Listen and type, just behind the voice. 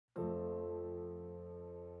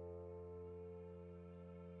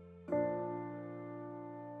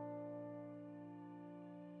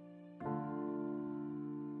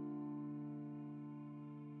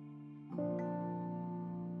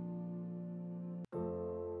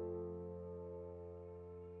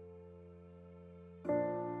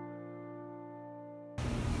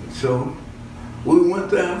So we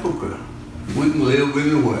went to Africa. We can live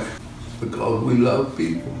anywhere because we love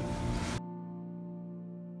people.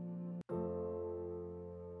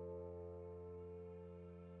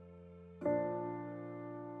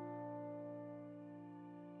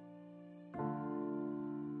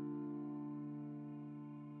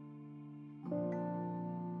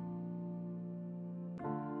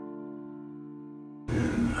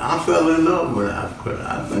 I fell in love with Africa.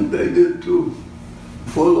 I think they did too.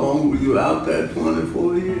 For long, we were out there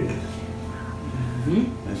 24 years.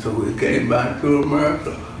 And so we came back to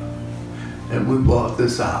America and we bought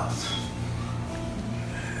this house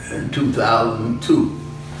in 2002.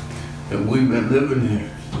 And we've been living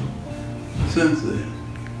here since then.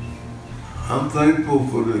 I'm thankful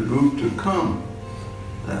for the group to come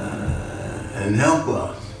and help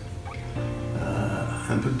us.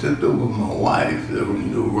 In particular with my wife, the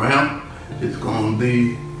ramp is going to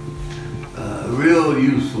be real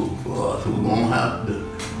useful for us. We're going to have to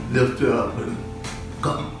lift her up and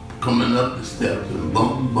coming up the steps and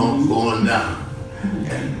bump going down.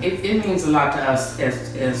 It means a lot to us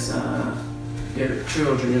as their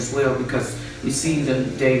children as well, because we see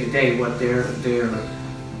them day to day what their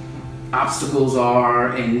obstacles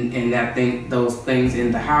are and those things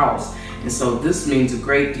in the house. And so this means a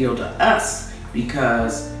great deal to us,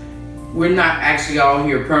 because we're not actually all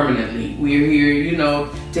here permanently. We're here, you know,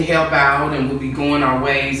 to help out, and we'll be going our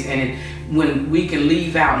ways. And when we can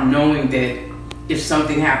leave out knowing that if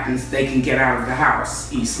something happens, they can get out of the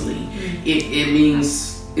house easily. It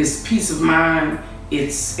means it's peace of mind.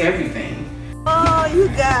 It's everything. Oh, you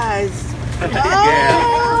guys.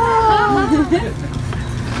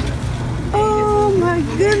 Oh my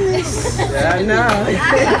goodness. Yeah, I know.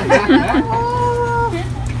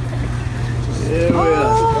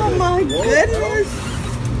 Oh my goodness!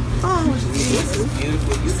 Oh, this is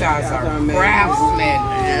beautiful. You guys are craftsmen.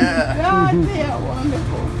 God, they are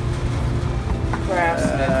wonderful.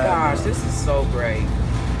 Craftsmen. Gosh, this is so great.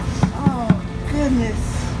 Oh goodness!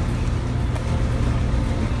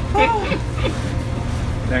 Oh.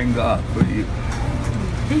 Thank God for you.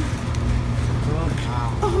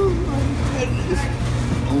 Oh my goodness!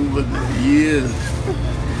 Over the years,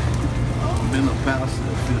 I've been a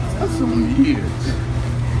pastor for some years.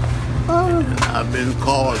 And I've been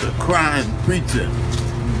called a crying preacher.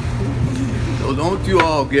 So don't you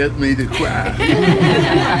all get me to cry.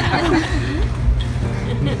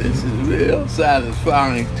 This is real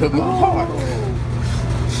satisfying to my heart.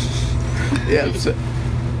 Yes.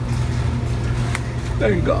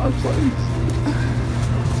 Thank God for you.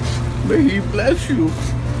 May He bless you.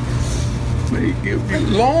 May He give you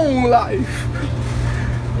long life.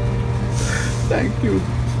 Thank you.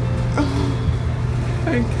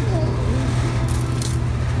 Thank you.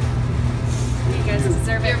 You guys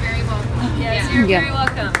deserve it. You're very welcome. Yes, you're very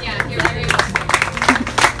welcome. Yeah, you're very welcome.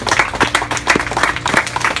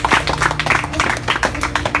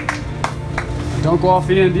 Don't go off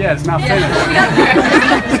the end yet. It's not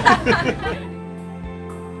finished.